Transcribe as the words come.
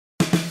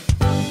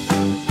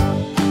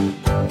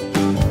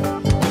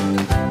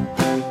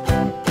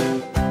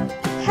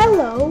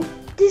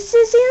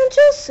is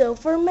Angel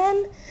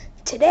Silverman.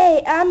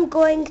 Today I'm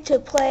going to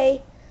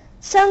play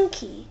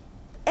Sunky.MPEG.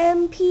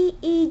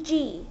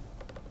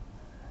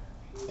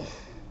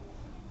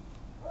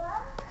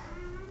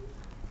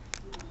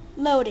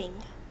 Loading.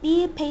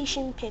 Be a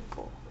patient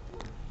pickle.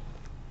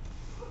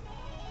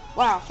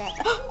 Wow,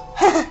 fast.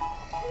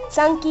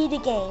 Sunky the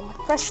game.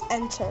 Press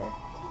enter.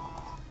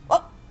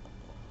 Oh.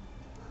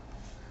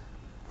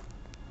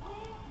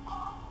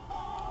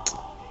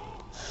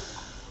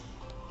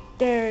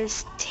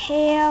 There's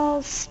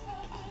Tails.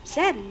 Is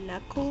that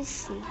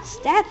Knuckles? Is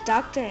that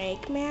Dr.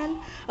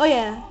 Eggman? Oh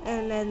yeah,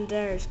 and then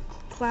there's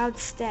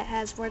Clouds that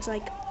has words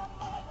like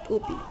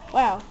poopy.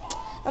 Wow,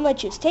 I'm gonna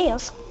choose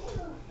Tails.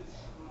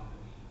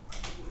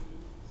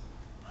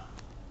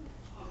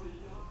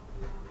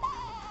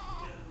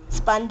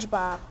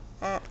 SpongeBob.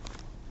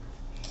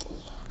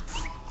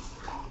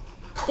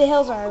 The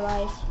hills are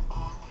alive.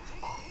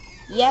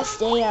 Yes,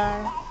 they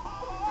are.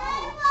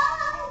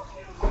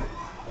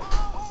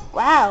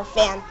 Wow,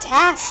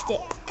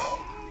 fantastic.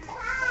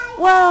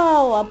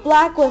 Whoa, a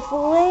block with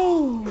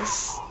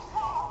wings.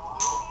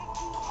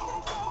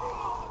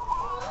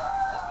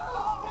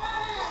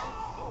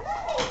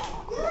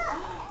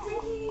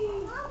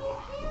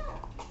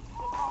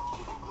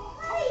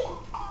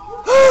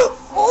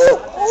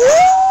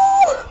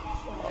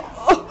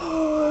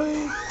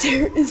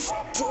 There is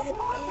dead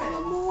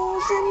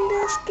animals in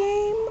this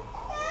game.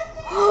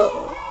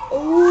 Oh,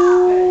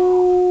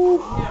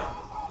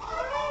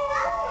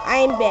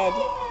 I'm bed.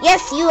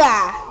 Yes, you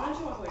are.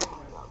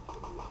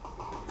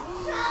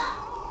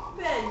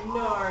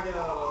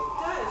 Bernardo,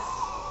 that's...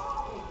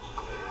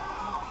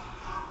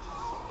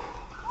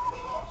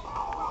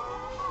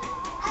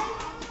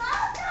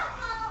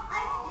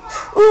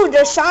 Ooh,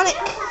 there's Sonic.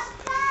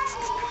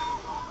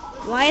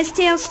 Why is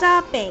Tails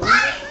stopping?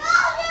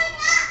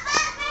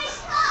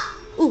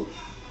 Ooh.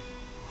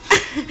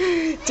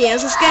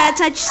 Tails is gonna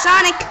touch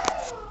Sonic.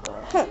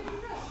 Huh.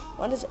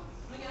 What is it?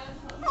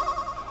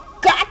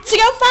 Got to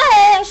go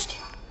fast.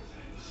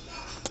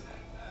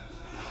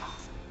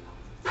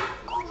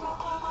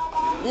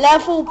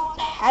 Level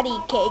patty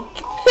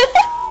cake.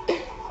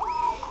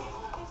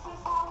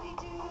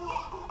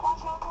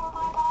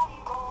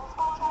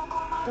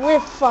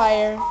 With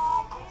fire.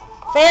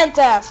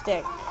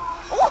 Fantastic.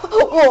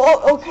 Whoa,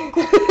 okay.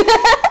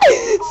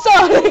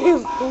 Sonic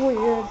is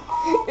weird.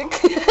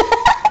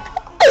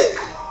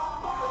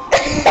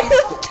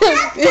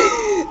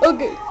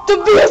 Okay, the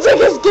music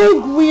is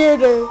getting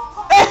weirder.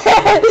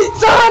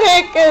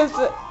 Sonic is...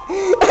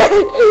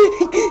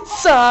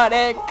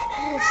 Sonic.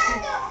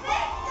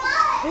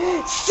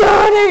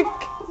 Sonic,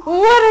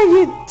 what are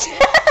you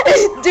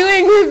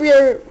doing with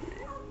your...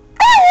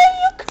 Why are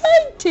you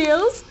crying,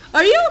 Tails?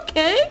 Are you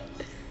okay?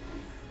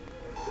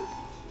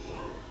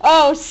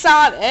 Oh,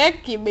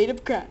 Sonic, you made him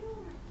cry.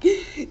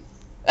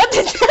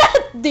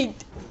 They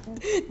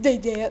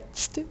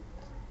danced.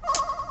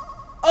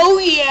 Oh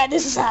yeah,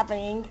 this is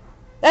happening.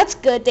 That's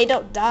good, they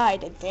don't die,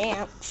 they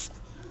dance.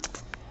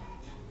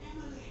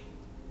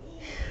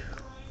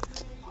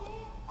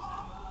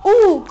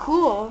 Ooh,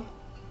 cool.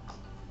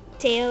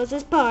 Tails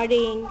is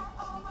partying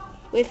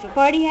with a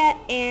party hat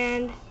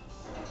and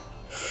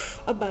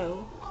a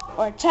bow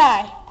or a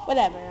tie,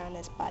 whatever, on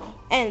his body.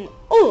 And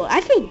oh,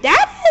 I think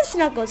that is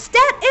Knuckles.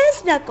 That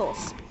is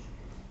Knuckles.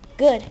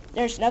 Good,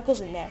 there's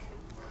Knuckles in there.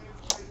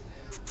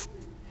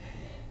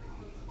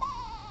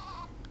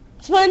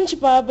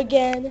 SpongeBob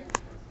again.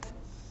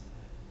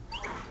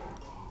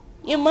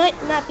 You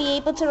might not be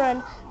able to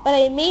run, but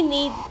I may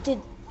need to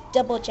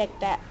double check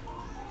that.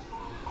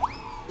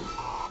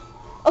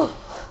 Oh.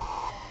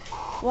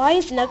 Why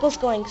is Knuckles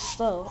going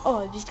slow?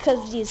 Oh, it's because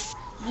of these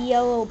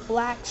yellow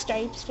black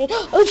stripes.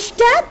 Oh, is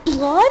that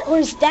blood or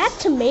is that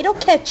tomato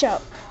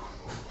ketchup?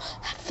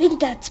 I think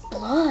that's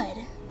blood.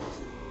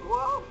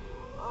 Whoa,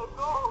 a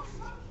ghost.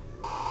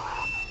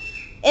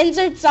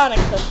 Insert Sonic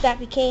clip. That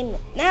became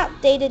an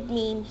outdated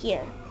meme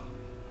here.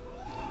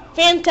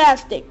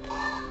 Fantastic.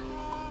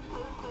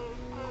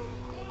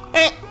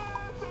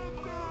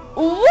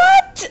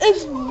 What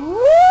is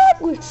wrong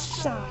with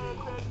Sonic?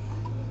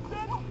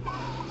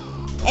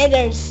 And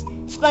there's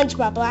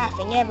SpongeBob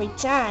laughing every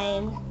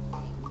time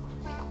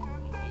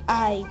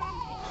I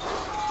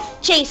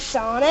chase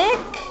Sonic.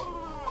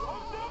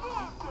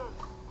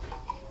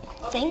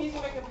 Think.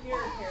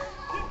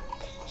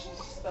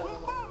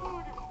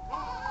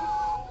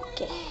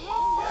 Okay.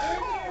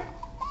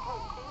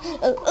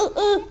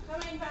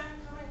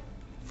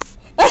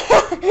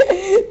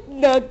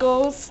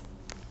 Knuckles.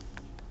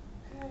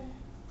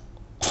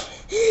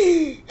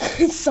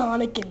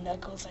 Sonic and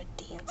Knuckles are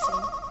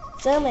dancing.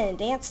 So many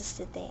dances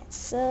to dance.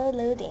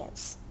 Solo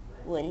dance.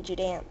 Wouldn't you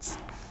dance?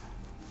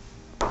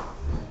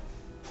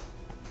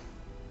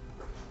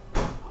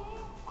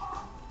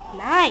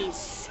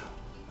 Nice.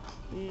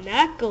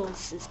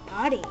 Knuckles is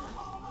partying.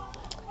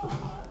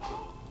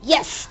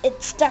 Yes,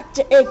 it's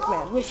Dr.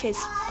 Eggman with his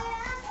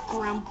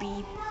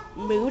grumpy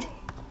mood.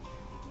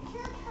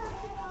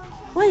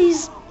 What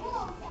is...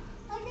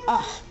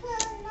 Oh,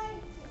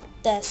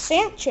 the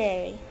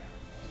sanctuary.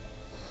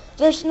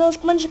 there's no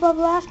SpongeBob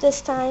laugh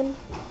this time.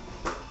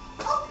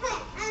 Okay,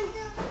 and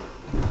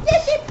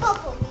this is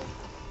Bubble.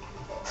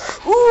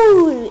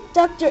 Ooh,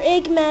 Dr.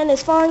 Eggman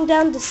is falling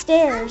down the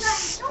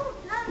stairs.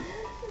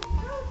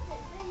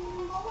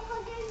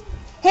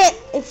 Hey,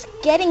 it's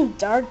getting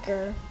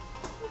darker.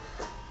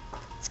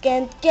 It's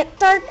going to get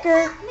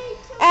darker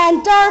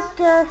and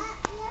darker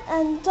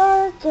and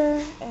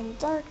darker and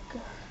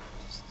darker.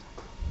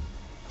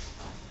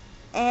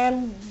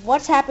 And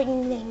what's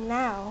happening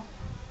now?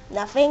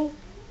 Nothing?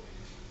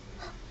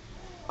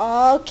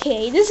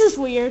 Okay, this is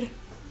weird.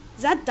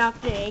 Is that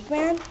Dr.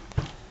 Eggman?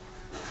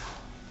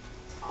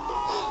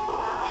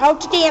 How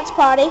to dance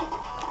party.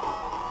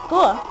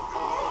 Cool.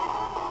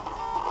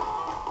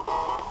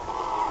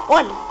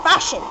 1,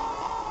 fashion.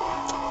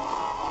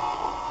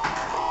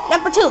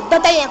 Number 2, the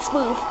dance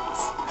moves.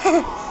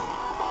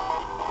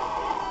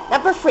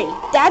 Number 3,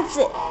 that's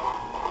it.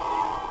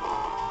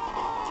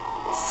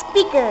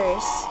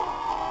 Speakers.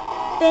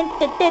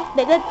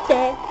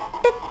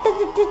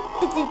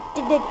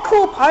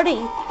 Cool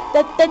party.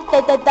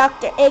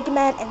 Dr.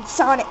 Eggman and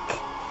Sonic.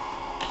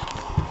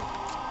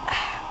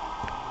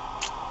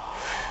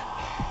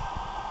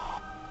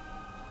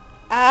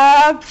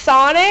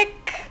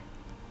 Sonic?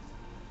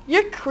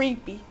 You're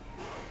creepy.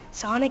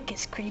 Sonic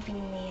is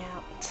creeping me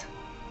out.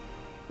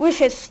 With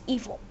his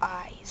evil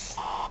eyes.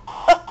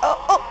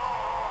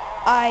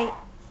 I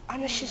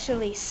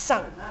unnecessarily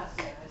sunk.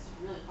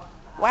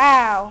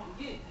 Wow.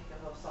 You didn't pick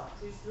up those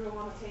socks. You just threw them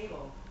on the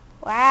table.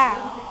 Wow. You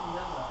didn't pick them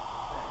up,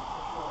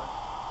 for sure.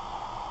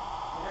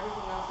 And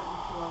everything else that you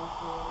threw on the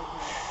floor right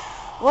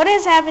now. What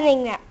is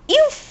happening now?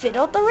 You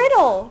fiddled the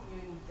riddle.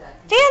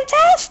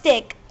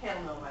 Fantastic.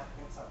 Hell no, my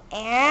pants are.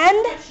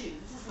 And This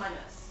is my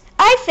mess.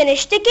 I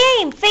finished the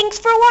game. Thanks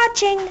for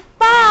watching.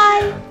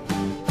 Bye.